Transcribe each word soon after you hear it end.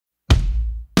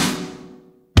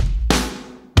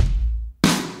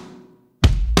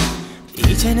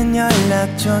이제는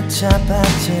연락조차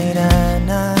받질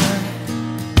않아.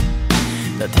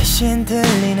 너 대신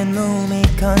들리는 몸이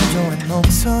건조한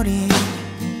목소리.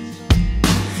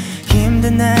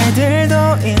 힘든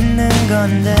날들도 있는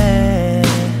건데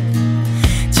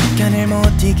잠깐을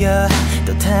못 이겨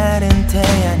또 다른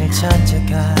태양을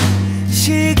찾아가.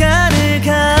 시간을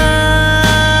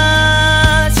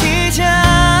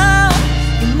가지자.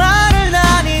 이 말을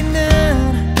안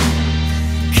잊는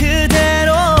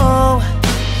그대로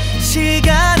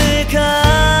시간을 가지자.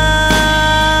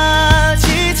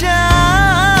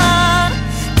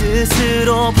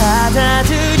 뜻으로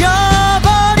받아들여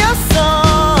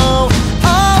버렸어.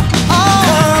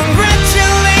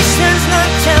 Congratulations, 너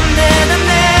참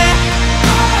대단해.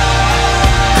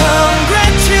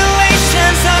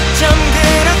 Congratulations, 어쩜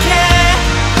그렇게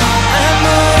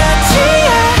아무렇지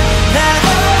않아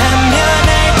하면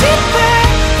알지.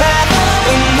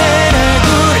 웃는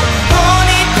얼굴을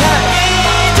보니 다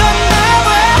잊었나봐.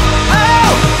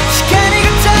 시간이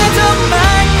가자도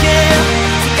말게,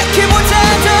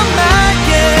 생각해보자도 말게.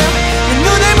 내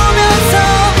눈을 보면서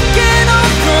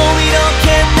깨놓고 이렇게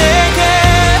내게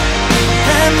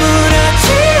아무렇지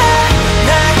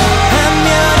않아 하면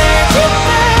알지.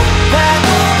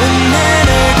 웃는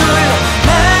얼굴로 날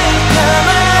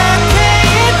까맣게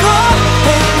잊고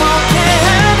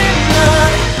행복해하는 넌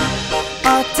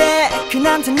어때? 그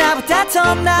남자 나보다 더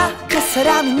나아. 그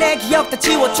사람이 내 기억 다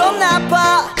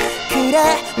지워줬나봐.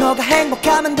 그래 너가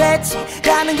행복하면 됐지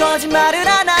라는 거짓말을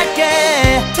안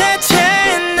할게. 대체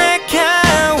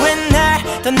내가 왜 날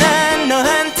떠난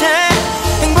너한테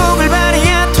행복을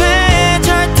바라야 돼.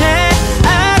 절대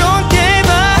I don't give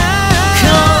up.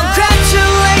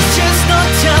 Congratulations, 너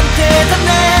참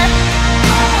대단해.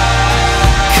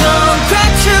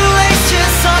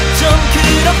 Congratulations, 어쩜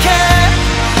그렇게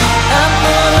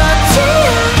아무렇지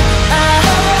않아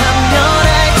하면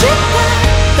알지.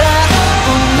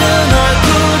 웃는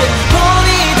얼굴을 보니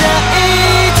다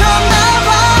잊었나봐.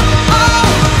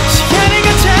 시간을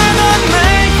가자던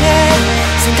말게,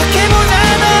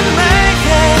 생각해보자던 말게.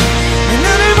 내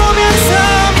눈을 보면서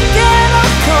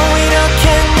깨놓고 이렇게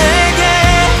내게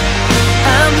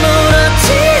아무렇지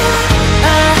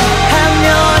않아 하면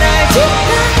알지.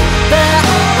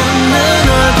 웃는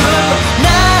얼굴로 날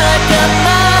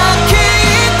까맣게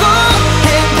잊고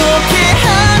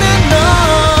행복해하는 넌.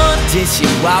 진심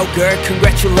wow girl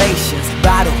congratulations.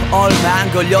 바로 얼마 안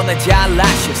걸려 날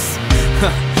잘라셨어.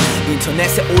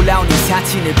 인터넷에 올라온 이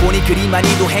사진을 보니 그리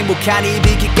많이도 행복한 이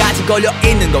비기까지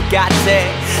걸려있는 것 같아.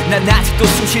 난 아직도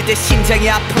숨 쉴 때 심장이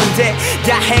아픈데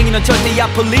다행히 넌 절대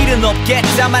아플 일은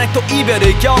없겠다. 만약 또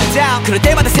이별을 겪다 그럴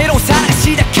때마다 새로운 사랑을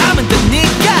시작하면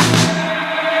되니까.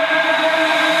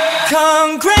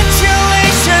 Congratulations.